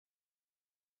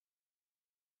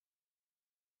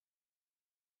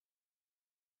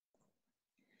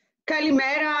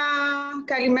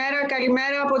Καλημέρα,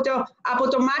 καλημέρα από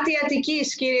το μάτι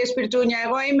Αττικής, κύριε Σπιρτούνια.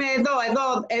 Εγώ είμαι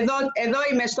εδώ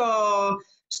είμαι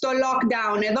στο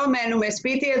lockdown. Εδώ μένουμε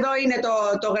σπίτι, εδώ είναι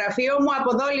το γραφείο μου. Από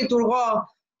εδώ λειτουργώ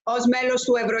ως μέλος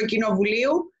του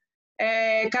Ευρωκοινοβουλίου.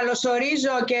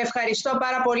 Καλωσορίζω και ευχαριστώ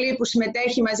πάρα πολύ που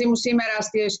συμμετέχει μαζί μου σήμερα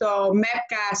στο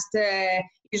MEPcast.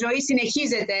 Η ζωή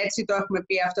συνεχίζεται, έτσι το έχουμε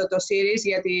πει αυτό το series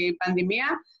για την πανδημία.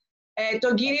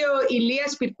 Τον κύριο Ηλία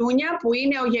Σπιρτούνια, που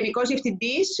είναι ο Γενικός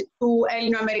Διευθυντής του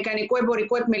Ελληνοαμερικανικού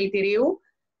Εμπορικού Επιμελητηρίου.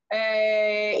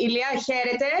 Ηλία,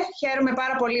 χαίρετε. Χαίρομαι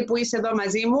πάρα πολύ που είσαι εδώ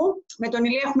μαζί μου. Με τον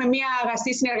Ηλία έχουμε μια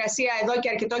αγαστή συνεργασία εδώ και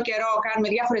αρκετό καιρό. Κάνουμε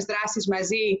διάφορες δράσεις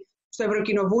μαζί στο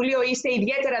Ευρωκοινοβούλιο. Είστε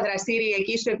ιδιαίτερα δραστήριοι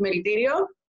εκεί στο Επιμελητήριο.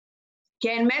 Και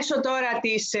εν μέσω τώρα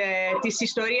της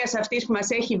ιστορίας αυτής που μας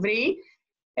έχει βρει,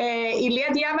 Ηλία,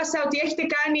 διάβασα ότι έχετε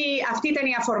κάνει, αυτή ήταν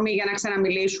η αφορμή για να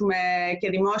ξαναμιλήσουμε και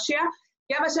δημόσια,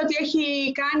 διάβασα ότι έχει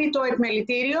κάνει το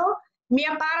Επιμελητήριο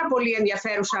μια πάρα πολύ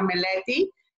ενδιαφέρουσα μελέτη,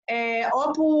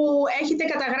 όπου έχετε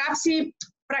καταγράψει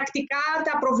πρακτικά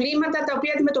τα προβλήματα τα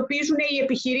οποία αντιμετωπίζουν οι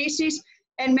επιχειρήσεις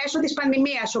εν μέσω της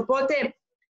πανδημίας. Οπότε,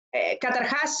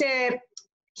 καταρχάς,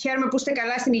 χαίρομαι που είστε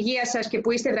καλά στην υγεία σας και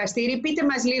που είστε δραστήριοι. Πείτε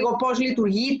μας λίγο πώς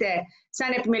λειτουργείτε σαν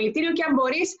Επιμελητήριο και αν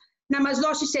μπορείς να μας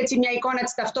δώσεις έτσι μια εικόνα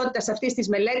της ταυτότητας αυτής της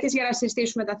μελέτης για να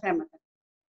συζητήσουμε τα θέματα.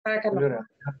 Παρακαλώ.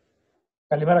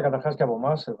 Καλημέρα καταρχάς και από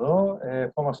εμάς εδώ.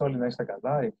 Ευχόμαστε όλοι να είστε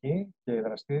καλά εκεί και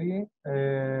δραστήριοι.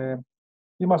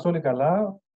 Είμαστε όλοι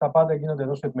καλά. Τα πάντα γίνονται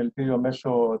εδώ στο Επιμελητήριο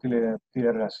μέσω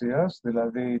τηλεεργασίας.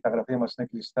 Δηλαδή τα γραφεία μας είναι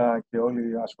κλειστά και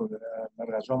όλοι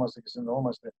εργαζόμαστε και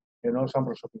συνεννοούμαστε ενώ σαν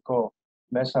προσωπικό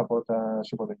μέσα από τα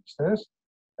υπολογιστές.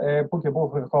 Πού και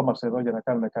πού ερχόμαστε εδώ για να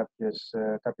κάνουμε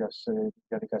κάποιες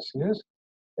διαδικασίες.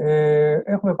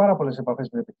 Έχουμε πάρα πολλές επαφές με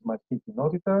την επιχειρηματική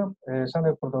κοινότητα.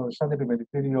 Σαν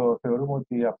Επιμελητήριο θεωρούμε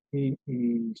ότι αυτή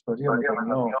η ιστορία με τον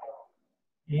ιό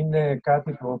είναι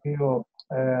κάτι το οποίο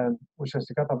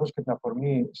ουσιαστικά θα δώσει και την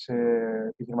αφορμή σε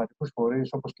επιχειρηματικούς φορείς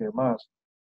όπως και εμάς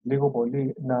λίγο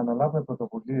πολύ να αναλάβουμε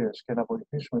πρωτοβουλίες και να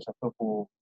βοηθήσουμε σε αυτό που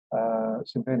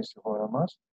συμβαίνει στη χώρα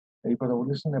μας. Οι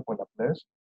πρωτοβουλίες είναι πολλαπλές.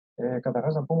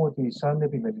 Καταρχάς να πούμε ότι σαν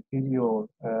Επιμελητήριο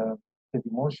και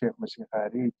δημόσια έχουμε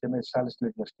συγχαρεί και με τις άλλες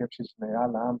τηλεδιασκέψεις, με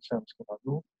άλλα άμψαμς και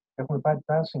παντού, έχουμε πάρει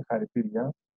τα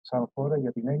συγχαρητήρια σαν χώρα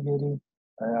για την έγκαιρη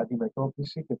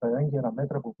αντιμετώπιση και τα έγκαιρα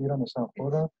μέτρα που πήραμε σαν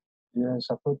χώρα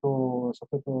σε αυτό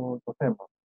το θέμα.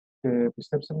 Και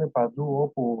πιστέψτε με, παντού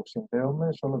όπου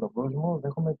συνδέομαι, σε όλο τον κόσμο,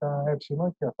 δέχομαι τα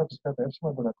έψημα και αυτά φυσικά τα έψημα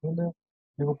αντανακλούν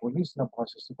λίγο πολύ στην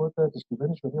αποφασιστικότητα της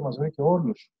κυβέρνησης, η οποία μας βρήκε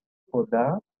όλους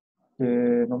κοντά.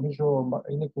 Και νομίζω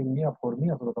είναι και μια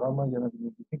αφορμή αυτό το πράγμα για να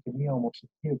δημιουργηθεί και μια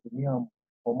ομοψυχία και μια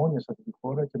ομόνοια σε αυτή τη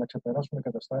χώρα και να ξεπεράσουμε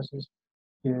καταστάσεις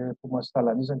που μας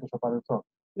ταλανίζαν και στο παρελθόν.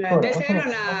 Ναι, δεν θέλω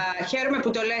να χαίρομαι που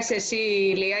το λες εσύ,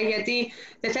 Ηλία, γιατί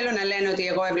δεν θέλω να λένε ότι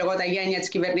εγώ ευλογώ τα γένεια της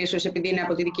κυβερνήσεως επειδή είναι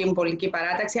από τη δική μου πολιτική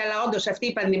παράταξη, αλλά όντως αυτή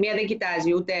η πανδημία δεν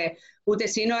κοιτάζει ούτε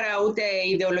σύνορα, ούτε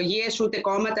ιδεολογίες, ούτε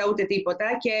κόμματα, ούτε τίποτα.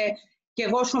 Και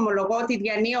εγώ σου ομολογώ ότι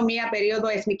διανύω μια περίοδο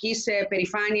εθνικής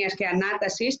περηφάνειας και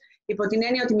ανάτασης, υπό την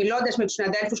έννοια ότι μιλώντας με τους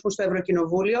συναδέλφους μου στο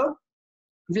Ευρωκοινοβούλιο,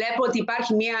 βλέπω ότι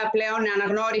υπάρχει μια πλέον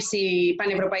αναγνώριση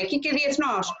πανευρωπαϊκή και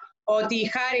διεθνώς, ότι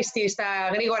χάρη στα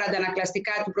γρήγορα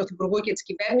αντανακλαστικά του Πρωθυπουργού και της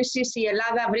κυβέρνησης, η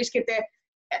Ελλάδα βρίσκεται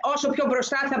όσο πιο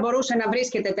μπροστά θα μπορούσε να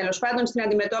βρίσκεται τέλος πάντων στην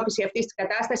αντιμετώπιση αυτής της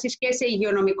κατάστασης και σε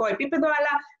υγειονομικό επίπεδο,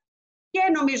 αλλά και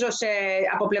νομίζω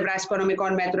από πλευράς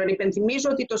οικονομικών μέτρων. Υπενθυμίζω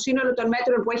ότι το σύνολο των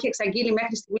μέτρων που έχει εξαγγείλει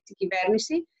μέχρι στιγμής η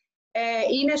κυβέρνηση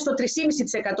είναι στο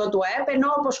 3,5% του ΑΕΠ, ενώ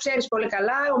όπως ξέρεις πολύ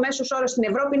καλά, ο μέσος όρος στην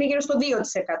Ευρώπη είναι γύρω στο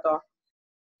 2%.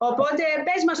 Οπότε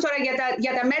πες μας τώρα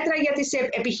για τα μέτρα για τις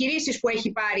επιχειρήσεις που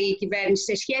έχει πάρει η κυβέρνηση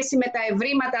σε σχέση με τα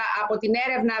ευρήματα από την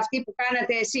έρευνα αυτή που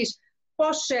κάνατε εσείς.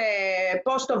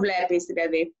 Πώς το βλέπεις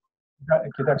δηλαδή?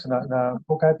 Κοιτάξτε, να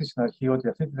πω κάτι στην αρχή, ότι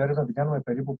αυτή την έρευνα την κάνουμε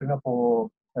περίπου πριν από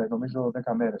νομίζω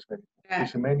 10 μέρες περίπου. Που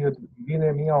σημαίνει ότι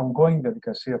είναι μια ongoing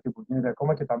διαδικασία αυτή που γίνεται,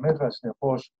 ακόμα και τα μέτρα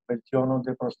συνεχώς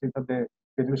βελτιώνονται, προστίθενται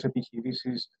τελείως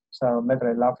επιχειρήσεις στα μέτρα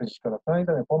ελάφρυνσης και όλα αυτά.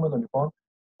 Ήταν επόμενο λοιπόν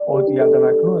ότι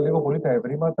αντανακλούν λίγο πολύ τα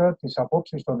ευρήματα της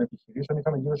απόψης των επιχειρήσεων.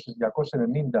 Είχαμε γύρω στις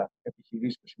 290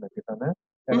 επιχειρήσεις που συμμετείχαν.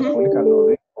 Ένα πολύ καλό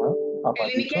δείγμα.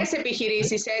 Ελληνικές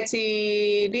επιχειρήσεις, έτσι,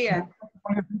 Λία.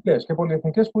 Και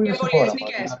πολυεθνικές που είναι στη χώρα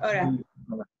μας. Ωραία.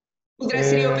 Που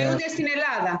δραστηριοποιούνται στην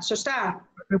Ελλάδα, σωστά.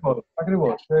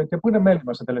 Ακριβώς. Και που είναι μέλη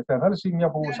μας σε τελευταία ανάλυση,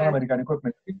 μια που σαν Αμερικανικό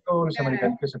Επιμελητήριο, όλες οι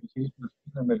αμερικανικές επιχειρήσεις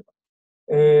είναι μέλη μας.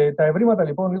 Τα ευρήματα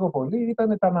λοιπόν λίγο πολύ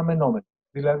ήταν τα αναμενόμενα.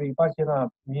 Δηλαδή υπάρχει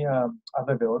μια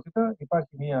αβεβαιότητα,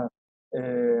 υπάρχει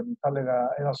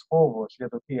ένας φόβος για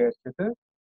το τι έρχεται.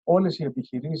 Όλες οι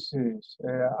επιχειρήσεις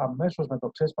αμέσως με το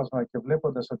ξέσπασμα και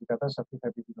βλέποντας ότι η κατάσταση αυτή θα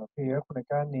επιδεινωθεί, έχουν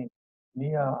κάνει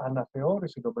μία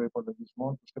αναθεώρηση των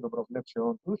προϋπολογισμών τους και των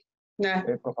προβλέψεών τους,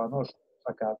 Ναι. Προφανώς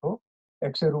στα κάτω,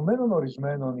 εξαιρουμένων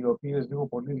ορισμένων, οι οποίες λίγο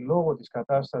πολύ λόγω της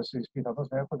κατάστασης πιθανώς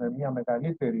να έχουν μια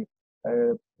μεγαλύτερη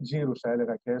τζίρους, θα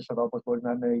έλεγα, και έσοδα, όπως μπορεί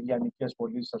να είναι οι λιανικές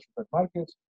πωλήσεις στα σούπερ μάρκετ.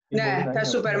 Ναι, τα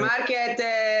σούπερ μάρκετ,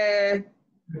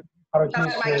 τα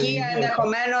φαρμακεία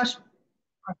ενδεχομένως.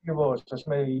 Ακριβώς. Ας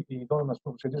πούμε, οι δόνες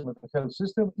που σχετίζονται με το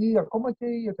health system ή ακόμα και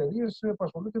οι εταιρείες που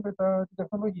ασχολούνται με την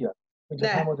τεχνολογία. Δεν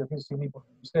ξεχνάμε ότι αυτή τη στιγμή οι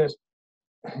υπολογιστές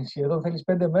σχεδόν θέλεις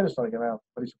 5 μέρες τώρα για να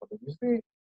βρεις υπολογιστή.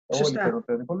 Όλοι παίρνουν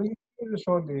πλέον υπολογιστές,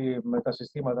 όλοι με τα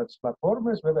συστήματα της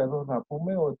πλατφόρμες. Βέβαια, εδώ να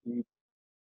πούμε ότι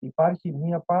υπάρχει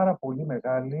μια πάρα πολύ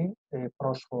μεγάλη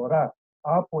προσφορά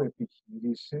από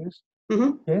επιχειρήσεις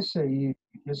και σε είδη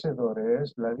και σε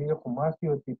δωρεές. Δηλαδή, έχω μάθει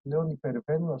ότι πλέον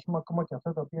υπερβαίνουν, ας πούμε, ακόμα και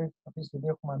αυτά τα οποία αυτή τη στιγμή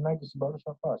έχουμε ανάγκη στην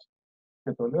παρούσα φάση.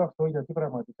 Και το λέω αυτό γιατί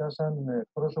πραγματικά, σαν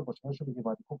πρόσωπος ενός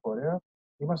επιχειρηματικού φορέα,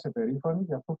 είμαστε περήφανοι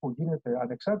για αυτό που γίνεται,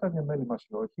 ανεξάρτητα αν είναι μέλη μας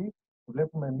ή όχι.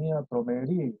 Βλέπουμε μια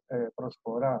τρομερή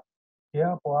προσφορά και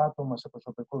από άτομα σε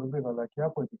προσωπικό επίπεδο, αλλά και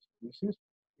από επιχειρήσεις,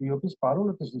 οι οποίες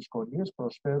παρόλο τις δυσκολίες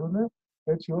προσφέρουν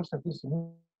έτσι ώστε αυτή τη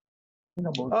στιγμή να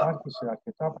μπορεί να υπάρχει σε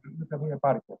αρκετά πράγματα μια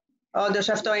επάρκεια. Όντως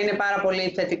αυτό είναι πάρα πολύ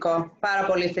θετικό. Πάρα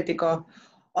πολύ θετικό.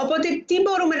 Οπότε τι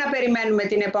μπορούμε να περιμένουμε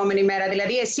την επόμενη μέρα?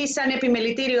 Δηλαδή εσείς σαν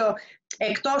επιμελητήριο,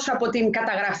 εκτός από την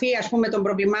καταγραφή, ας πούμε, των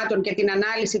προβλημάτων και την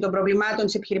ανάλυση των προβλημάτων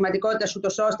της επιχειρηματικότητας,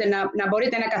 ούτως ώστε να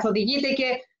μπορείτε να καθοδηγείτε και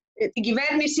την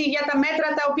κυβέρνηση για τα μέτρα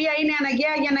τα οποία είναι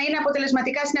αναγκαία για να είναι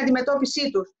αποτελεσματικά στην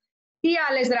αντιμετώπιση τους. Τι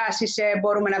άλλες δράσεις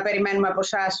μπορούμε να περιμένουμε από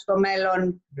εσάς στο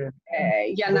μέλλον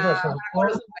για να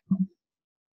ακολουθούμε?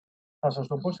 Θα σας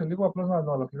το πω σε λίγο, απλώς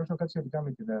να ολοκληρώσω κάτι σχετικά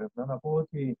με την έρευνα. Να πω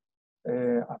ότι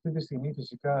αυτή τη στιγμή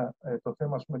φυσικά το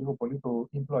θέμα, ας πούμε, λίγο πολύ του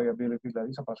employability, δηλαδή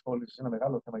της απασχόλησης, είναι ένα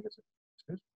μεγάλο θέμα για τις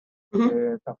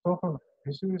επιχειρήσεις. Ταυτόχρονα,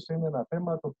 επίσης, είναι ένα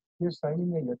θέμα το ποιες θα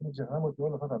είναι, γιατί μην ξεχνάμε ότι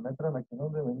όλα αυτά τα μέτρα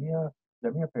ανακοινώνται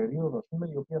για μια περίοδο, ας πούμε,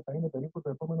 η οποία θα είναι περίπου το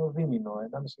επόμενο δίμηνο,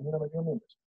 1,5 μήνα με 2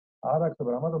 μήνες. Άρα, εκ των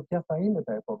πραγμάτων, ποια θα είναι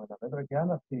τα επόμενα μέτρα και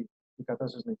αν αυτή η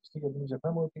κατάσταση συνεχιστεί, γιατί μην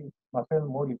ξεχνάμε ότι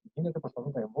μαθαίνουμε όλοι τι γίνεται,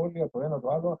 προσπαθούν τα εμβόλια, το ένα το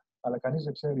άλλο, αλλά κανείς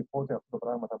δεν ξέρει πότε αυτό το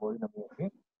πράγμα θα μπορεί να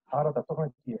μειωθεί. Άρα, ταυτόχρονα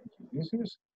και οι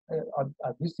επιχειρήσεις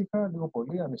αντίστοιχα λίγο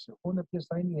πολύ ανησυχούν ποιες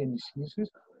θα είναι οι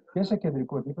ενισχύσεις και σε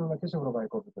κεντρικό επίπεδο αλλά και σε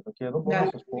ευρωπαϊκό επίπεδο. Και εδώ μπορώ να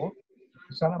σας πω,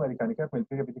 σαν αμερικανικά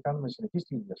επιμελητήρια, επειδή κάνουμε συνεχείς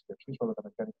τις διασκέψεις, όλα τα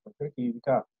αμερικανικά επιμελητήρια και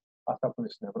ειδικά αυτά που είναι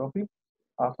στην Ευρώπη,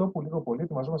 αυτό που λίγο πολύ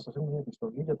ετοιμαζόμαστε να στείλουμε μια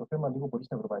επιστολή για το θέμα λίγο πολύ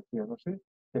στην Ευρωπαϊκή Ένωση.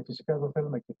 Και φυσικά εδώ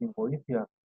θέλουμε και την βοήθεια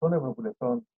των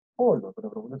Ευρωβουλευτών, όλων των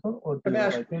Ευρωβουλευτών, ότι η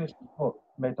Ευρωπαϊκή Ένωση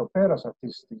με το πέρας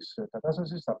αυτής της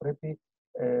κατάστασης θα πρέπει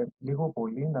λίγο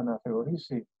πολύ να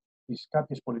αναθεωρήσει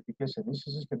κάποιες πολιτικές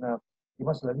ενίσχυσεις και να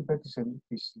είμαστε δηλαδή υπέρ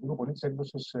λίγο πολύ της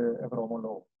έκδοσης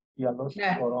ευρωομολόγου.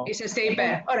 Είσαστε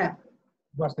υπέρ. Ωραία.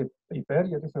 Είμαστε υπέρ,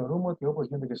 γιατί θεωρούμε ότι όπως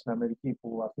γίνεται και στην Αμερική,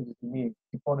 που αυτή τη στιγμή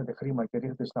τυπώνεται χρήμα και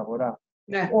ρίχνεται στην αγορά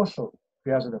όσο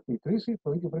χρειάζεται αυτή η κρίση,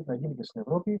 το ίδιο πρέπει να γίνει και στην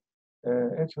Ευρώπη,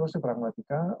 έτσι ώστε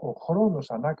πραγματικά ο χρόνος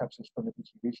ανάκαμψης των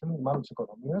επιχειρήσεων, μάλλον της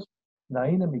οικονομίας, να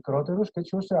είναι μικρότερος και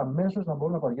έτσι ώστε αμέσως να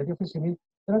μπορούν να πάρουν. Γιατί αυτή τη στιγμή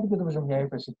δεν αντιμετωπίζουμε μια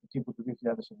ύφεση του τύπου του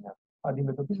 2009.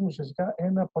 Αντιμετωπίζουμε ουσιαστικά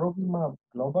ένα πρόβλημα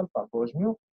global,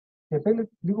 παγκόσμιο, και θέλει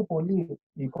λίγο πολύ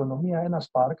η οικονομία ένα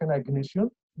spark, ένα ignition,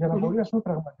 για να μπορεί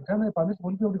πραγματικά να επανέλθει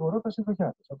πολύ πιο γρηγορότερα στη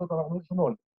τροχιά της. Αυτό το αναγνωρίζουν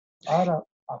όλοι. Άρα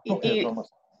αυτό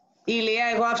χρειαζόμαστε. Ηλία,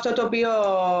 εγώ αυτό το οποίο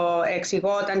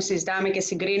εξηγώ όταν συζητάμε και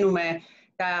συγκρίνουμε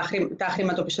τα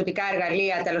χρηματοπιστωτικά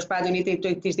εργαλεία, τέλος πάντων, ή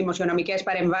τις δημοσιονομικές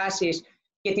παρεμβάσεις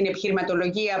και την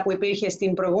επιχειρηματολογία που υπήρχε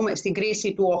στην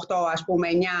κρίση του 8, ας πούμε,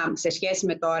 9, σε σχέση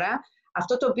με τώρα,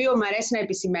 αυτό το οποίο μου αρέσει να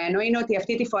επισημαίνω είναι ότι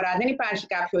αυτή τη φορά δεν υπάρχει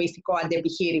κάποιο ηθικό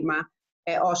αντεπιχείρημα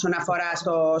όσον αφορά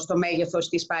στο μέγεθος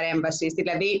της παρέμβασης.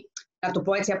 Δηλαδή, να το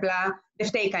πω έτσι απλά, δεν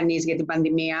φταίει κανείς για την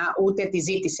πανδημία, ούτε τη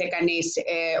ζήτησε κανείς,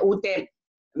 ούτε...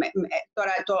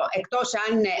 Τώρα, εκτός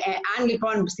αν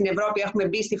λοιπόν στην Ευρώπη έχουμε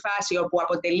μπει στη φάση όπου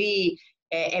αποτελεί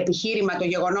επιχείρημα το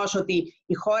γεγονός ότι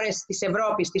οι χώρες της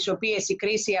Ευρώπης, τις οποίες η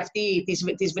κρίση αυτή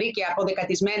τις βρήκε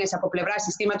αποδεκατισμένες από πλευρά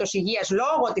συστήματος υγείας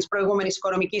λόγω της προηγούμενης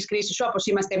οικονομικής κρίσης, όπως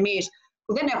είμαστε εμείς,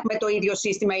 που δεν έχουμε το ίδιο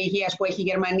σύστημα υγείας που έχει η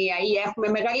Γερμανία ή έχουμε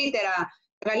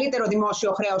μεγαλύτερο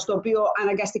δημόσιο χρέος, το οποίο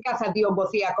αναγκαστικά θα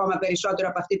διωγγωθεί ακόμα περισσότερο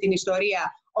από αυτή την ιστορία,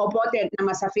 οπότε να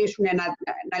μας αφήσουν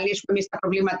να λύσουμε εμείς τα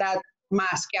προβλήματά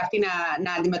μας και αυτοί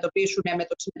να αντιμετωπίσουν με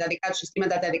τα δικά τους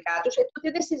συστήματα τα δικά τους, τότε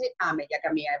δεν συζητάμε για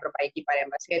καμία ευρωπαϊκή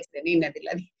παρέμβαση, έτσι δεν είναι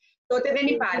δηλαδή. Τότε δεν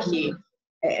υπάρχει.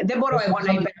 Δεν μπορώ εγώ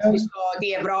να υπερασπιστώ ότι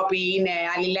η Ευρώπη είναι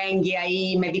αλληλέγγυα ή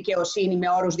με δικαιοσύνη, με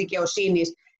όρους δικαιοσύνης.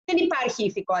 Δεν υπάρχει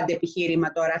ηθικό αντεπιχείρημα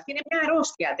τώρα. Αυτή είναι μια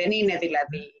αρρώστια, δεν είναι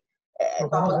δηλαδή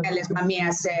το αποτέλεσμα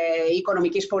μιας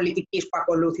οικονομικής πολιτικής που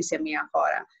ακολούθησε μια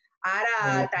χώρα. Άρα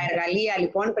τα εργαλεία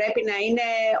λοιπόν πρέπει να είναι,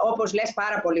 όπως λες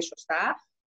πάρα πολύ σωστά,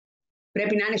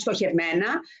 πρέπει να είναι στοχευμένα.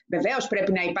 Βεβαίως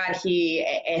πρέπει να υπάρχει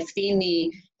ευθύνη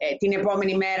την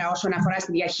επόμενη μέρα όσον αφορά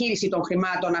στη διαχείριση των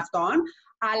χρημάτων αυτών,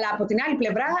 αλλά από την άλλη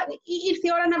πλευρά ήρθε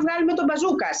η ώρα να βγάλουμε τον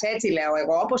μπαζούκας, έτσι λέω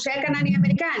εγώ, όπως έκαναν οι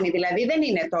Αμερικάνοι. Δηλαδή δεν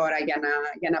είναι τώρα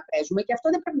για να παίζουμε και αυτό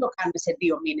δεν πρέπει να το κάνουμε σε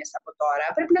 2 μήνες από τώρα.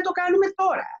 Πρέπει να το κάνουμε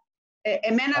τώρα.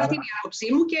 Εμένα αυτή είναι η άποψή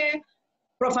μου και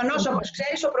προφανώς, όπως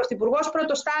ξέρεις, ο Πρωθυπουργός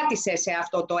πρωτοστάτησε σε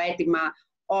αυτό το αίτημα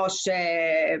ως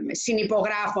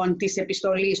συνυπογράφων της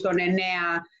επιστολής των 9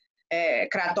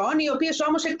 κρατών, οι οποίες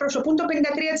όμως εκπροσωπούν το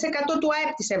 53% του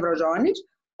ΑΕΠ της Ευρωζώνης.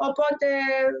 Οπότε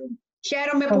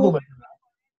χαίρομαι που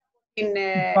είναι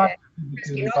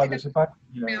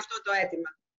με αυτό το αίτημα.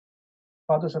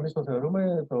 Πάντως, εμείς το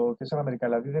θεωρούμε και σαν Αμερικά.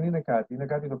 Δηλαδή, δεν είναι κάτι. Είναι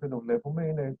κάτι το οποίο το βλέπουμε.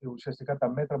 Είναι ουσιαστικά τα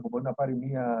μέτρα που μπορεί να πάρει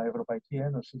μια Ευρωπαϊκή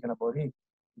Ένωση για να μπορεί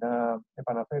να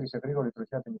επαναφέρει σε γρήγορη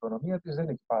τροχιά την οικονομία της. Δεν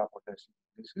έχει πάρα πολλές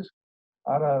λύσεις.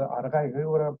 Άρα, αργά ή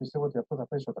γρήγορα πιστεύω ότι αυτό θα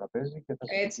πέσει στο τραπέζι και θα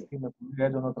συζητηθεί με πολύ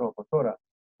έντονο τρόπο. Τώρα,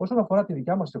 όσον αφορά τη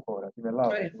δικιά μας τη χώρα, την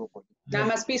Ελλάδα. Να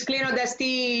μας πεις κλείνοντας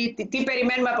τι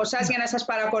περιμένουμε από εσάς για να σας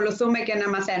παρακολουθούμε και να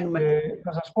μαθαίνουμε.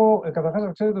 Να σας πω, καταρχάς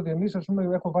να ξέρετε ότι εμείς,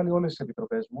 έχω βάλει όλες τις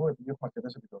επιτροπές μου, επειδή έχουμε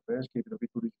αρκετές επιτροπές, και η Επιτροπή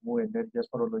Τουρισμού, Ενέργειας,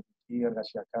 Φορολογική,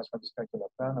 Εργασιακά, Ασφαλιστικά και όλα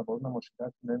αυτά, να μπορούν να μας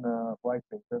συντάξουν ένα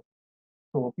white paper,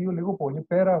 το οποίο λίγο πολύ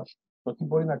πέρα το τι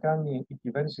μπορεί να κάνει η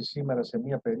κυβέρνηση σήμερα σε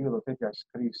μια περίοδο τέτοια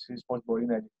κρίση, πώς μπορεί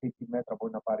να ελιχθεί, τι μέτρα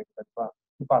μπορεί να πάρει κτλ.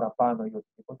 Ή παραπάνω ή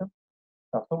οτιδήποτε.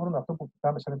 Ταυτόχρονα αυτό που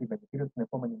κοιτάμε σαν επιμελητήριο την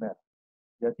επόμενη μέρα.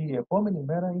 Γιατί η επόμενη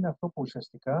μέρα είναι αυτό που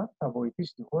ουσιαστικά θα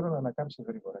βοηθήσει τη χώρα να ανακάμψει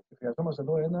γρήγορα. Και χρειαζόμαστε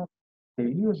εδώ ένα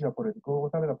τελείως διαφορετικό, εγώ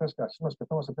θα έλεγα πια να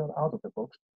σκεφτόμαστε πλέον out of the box.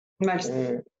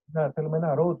 Θέλουμε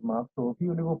ένα roadmap το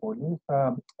οποίο λίγο πολύ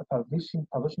θα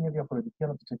δώσει μια διαφορετική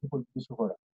αναπτυξιακή πολιτική στη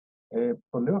χώρα.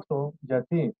 Το λέω αυτό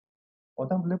γιατί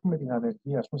όταν βλέπουμε την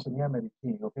ανεργία, ας πούμε, σε μια Αμερική,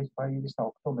 η οποία έχει πάει ήδη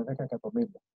στα 8 με 10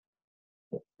 εκατομμύρια.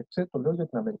 Και ξέρετε, το λέω για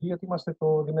την Αμερική, γιατί είμαστε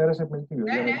το διμερές επιμελητήριο.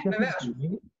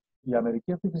 Η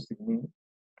Αμερική αυτή τη στιγμή,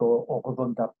 το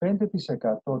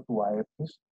 85% του ΑΕΠ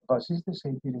της βασίζεται σε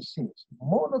υπηρεσίες.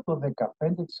 Μόνο το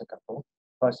 15%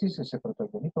 βασίζεται σε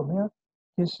πρωτογενή τομέα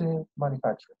και σε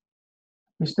manufacturing.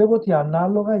 Πιστεύω ότι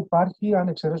ανάλογα υπάρχει, αν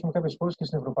εξαιρέσουμε κάποιες χώρες, και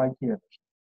στην Ευρωπαϊκή Ένωση.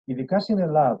 Ειδικά στην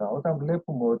Ελλάδα, όταν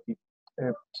βλέπουμε ότι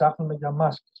ψάχνουμε για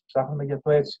μάσκες, ψάχνουμε για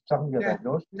το έτσι, ψάχνουμε για το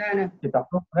αλλιώς. Και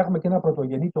ταυτόχρονα έχουμε και ένα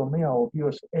πρωτογενή τομέα ο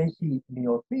οποίος έχει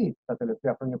μειωθεί τα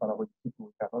τελευταία χρόνια παραγωγική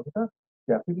του ικανότητα.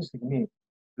 Και αυτή τη στιγμή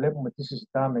βλέπουμε τι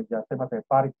συζητάμε για θέματα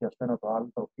επάρκειας το ένα το άλλο,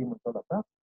 το κλίμα και όλα αυτά.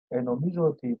 Νομίζω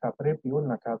ότι θα πρέπει όλοι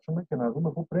να κάτσουμε και να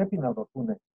δούμε πού πρέπει να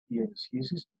δοθούν οι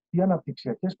ενισχύσεις, τι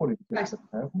αναπτυξιακές πολιτικές πρέπει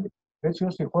να έχουμε, έτσι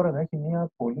ώστε η χώρα να έχει μια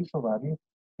πολύ σοβαρή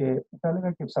και θα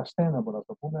έλεγα και sustainable, να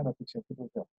το πούμε, αναπτυξιακή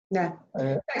πολιτική. Ναι.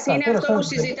 Είναι αυτό που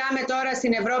συζητάμε τώρα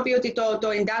στην Ευρώπη, ότι το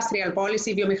industrial policy,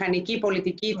 η βιομηχανική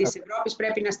πολιτική της Ευρώπης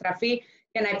πρέπει να στραφεί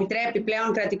και να επιτρέπει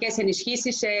πλέον κρατικές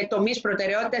ενισχύσεις σε τομείς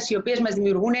προτεραιότητας, οι οποίες μας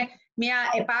δημιουργούν μια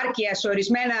επάρκεια σε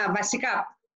ορισμένα βασικά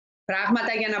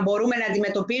πράγματα για να μπορούμε να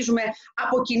αντιμετωπίζουμε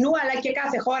από κοινού, αλλά και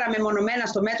κάθε χώρα μεμονωμένα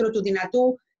στο μέτρο του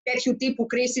δυνατού, τέτοιου τύπου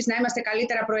κρίσεις, να είμαστε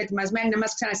καλύτερα προετοιμασμένοι, να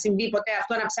μας ξανασυμβεί ποτέ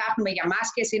αυτό, να ψάχνουμε για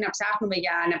μάσκες ή να ψάχνουμε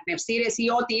για αναπνευστήρες ή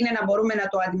ό,τι είναι να μπορούμε να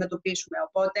το αντιμετωπίσουμε.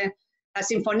 Οπότε θα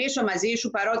συμφωνήσω μαζί σου,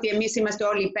 παρότι εμείς είμαστε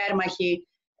όλοι υπέρμαχοι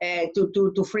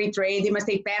του free trade,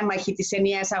 είμαστε υπέρμαχοι της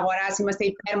ενιαίας αγοράς, είμαστε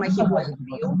υπέρμαχοι του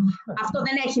εμπορίου. Αυτό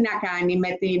δεν έχει να κάνει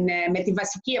με τη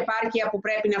βασική επάρκεια που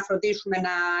πρέπει να φροντίσουμε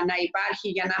να υπάρχει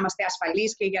για να είμαστε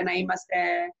ασφαλείς και για να είμαστε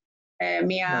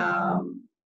μια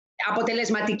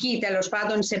αποτελεσματική, τέλος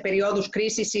πάντων, σε περιόδους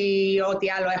κρίσης ή ό,τι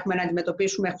άλλο έχουμε να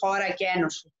αντιμετωπίσουμε χώρα και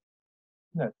ένωση.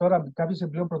 Ναι, τώρα κάποιες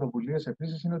επιπλέον πρωτοβουλίες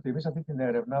επίσης είναι ότι εμείς αυτή την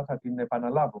έρευνα θα την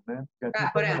επαναλάβουμε. Γιατί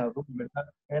θέλουμε να δούμε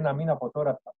μετά ένα μήνα από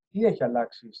τώρα τι έχει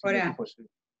αλλάξει στην εντύπωση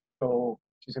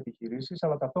στις επιχειρήσεις,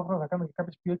 αλλά ταυτόχρονα θα κάνουμε και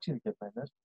κάποιες πιο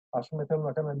εξειδικευμένες. Ας πούμε, θέλουμε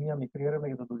να κάνουμε μια μικρή έρευνα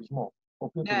για τον τουρισμό. Ο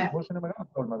οποίος τουρισμός είναι μεγάλο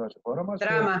πρόβλημα εδώ στη χώρα μας.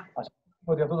 Ας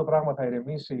πούμε ότι αυτό το πράγμα θα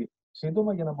ηρεμήσει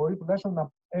σύντομα για να μπορεί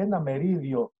τουλάχιστον ένα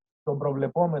μερίδιο των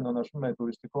προβλεπόμενων, ας πούμε,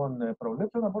 τουριστικών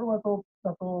προβλέψεων να μπορούμε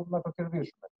να το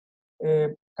κερδίσουμε.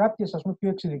 Κάποιες, ας πούμε, πιο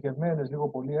εξειδικευμένες, λίγο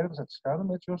πολύ έρευνες να τις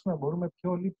κάνουμε, έτσι ώστε να μπορούμε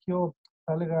πιο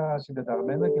θα έλεγα,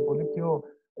 συντεταγμένα και πολύ πιο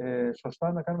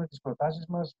σωστά να κάνουμε τις προτάσεις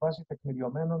μας βάσει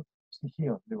τεκμηριωμένων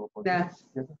στοιχείων, λίγο πολύ.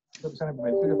 Γιατί σαν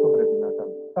επιμελητήριο αυτό πρέπει να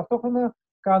κάνουμε. Ταυτόχρονα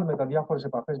κάνουμε τα διάφορες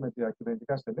επαφές με τα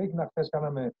κυβερνητικά στελέχη. Χθες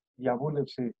κάναμε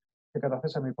διαβούλευση και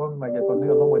καταθέσαμε υπόμνημα για το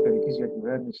νέο νόμο εταιρικής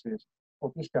διακυβέρνησης, ο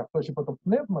οποίος και αυτός υπό το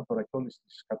πνεύμα τώρα και όλης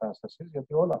της κατάστασης,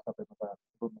 γιατί όλα αυτά πρέπει να τα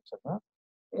δούμε ξανά.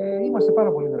 Είμαστε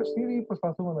πάρα πολύ δραστήριοι.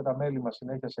 Προσπαθούμε με τα μέλη μας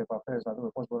συνέχεια σε επαφές να δούμε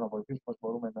πώς μπορούμε να βοηθήσουμε, πώς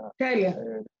μπορούμε να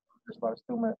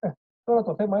συμπαραστούμε. Τώρα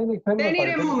το θέμα είναι. Δεν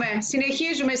ηρεμούμε.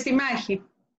 Συνεχίζουμε στη μάχη.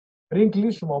 Πριν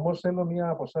κλείσουμε όμως, θέλω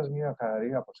από εσάς μια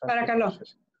χαρή. Παρακαλώ.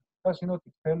 είναι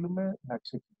ότι θέλουμε να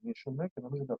ξεκινήσουμε, και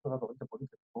νομίζω ότι αυτό θα το βρείτε πολύ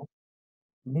θετικό,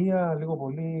 μία λίγο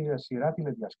πολύ σειρά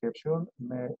τηλεδιασκέψεων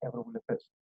με ευρωβουλευτές.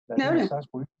 Δηλαδή με εσάς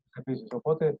που είστε επίσης.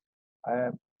 Οπότε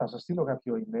θα σας στείλω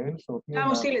κάποιο email στο οποίο. Θα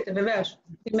μου στείλετε, βεβαίως.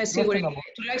 Είμαι σίγουρη.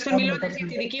 Τουλάχιστον μιλώντας για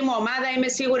τη δική μου ομάδα, είμαι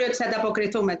σίγουρη ότι θα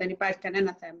ανταποκριθούμε. Δεν υπάρχει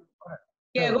κανένα θέμα.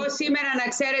 Και εγώ σήμερα, να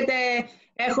ξέρετε,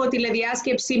 έχω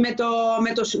τηλεδιάσκεψη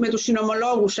με τους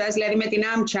συνομολόγους σας, δηλαδή με την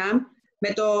AmCham,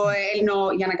 με το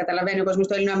για να καταλαβαίνει ο κόσμος,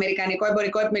 το Ελληνοαμερικανικό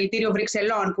Εμπορικό Επιμελητήριο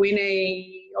Βρυξελών, που είναι η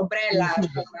ομπρέλα,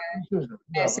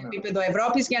 σε επίπεδο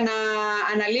Ευρώπης, για να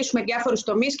αναλύσουμε διάφορους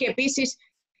τομείς και επίσης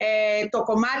το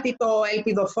κομμάτι το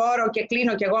ελπιδοφόρο, και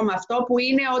κλείνω κι εγώ με αυτό, που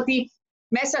είναι ότι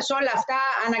μέσα σε όλα αυτά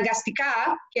αναγκαστικά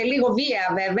και λίγο βία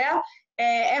βέβαια,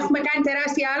 έχουμε κάνει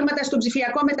τεράστια άλματα στον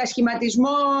ψηφιακό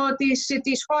μετασχηματισμό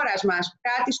της χώρας μας.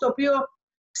 Κάτι στο οποίο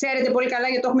ξέρετε πολύ καλά,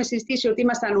 γιατί το έχουμε συζητήσει, ότι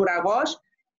ήμασταν ουραγός,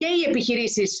 και οι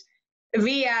επιχειρήσεις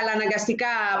βία αλλά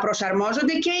αναγκαστικά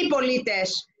προσαρμόζονται, και οι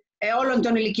πολίτες όλων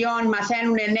των ηλικιών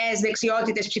μαθαίνουν νέες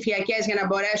δεξιότητες ψηφιακές για να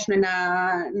μπορέσουν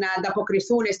να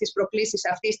ανταποκριθούν στις προκλήσεις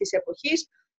αυτής της εποχής.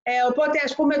 Οπότε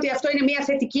ας πούμε ότι αυτό είναι μια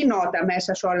θετική νότα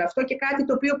μέσα σε όλο αυτό, και κάτι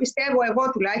το οποίο πιστεύω εγώ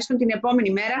τουλάχιστον την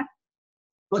επόμενη μέρα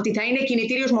ότι θα είναι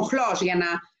κινητήριος μοχλός για να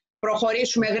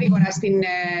προχωρήσουμε γρήγορα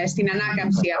στην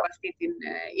ανάκαμψη από αυτή την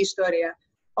ιστορία.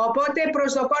 Οπότε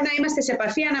προσδοκώ να είμαστε σε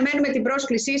επαφή, αναμένουμε την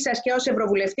πρόσκλησή σας και ως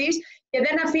Ευρωβουλευτής, και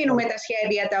δεν αφήνουμε τα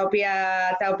σχέδια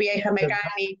τα οποία είχαμε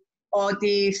κάνει,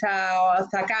 ότι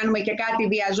θα κάνουμε και κάτι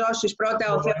διαζώσεις πρώτα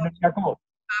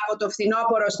από το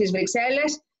φθινόπωρο στις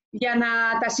Βρυξέλλες, για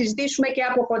να τα συζητήσουμε και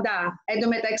από κοντά. Εν τω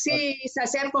μεταξύ,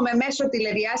 σας εύχομαι μέσω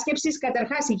τηλεδιάσκεψης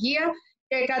καταρχάς υγεία,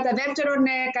 και κατά δεύτερον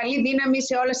καλή δύναμη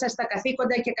σε όλα σας τα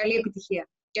καθήκοντα και καλή επιτυχία.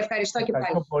 Και ευχαριστώ και πάλι.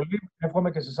 Ευχαριστώ πολύ.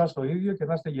 Εύχομαι και σε εσάς το ίδιο, και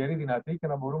να είστε γεροί, δυνατοί, και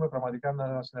να μπορούμε πραγματικά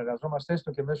να συνεργαζόμαστε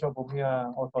έστω και μέσω από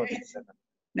μια οθόνη.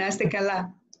 Να είστε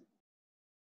καλά.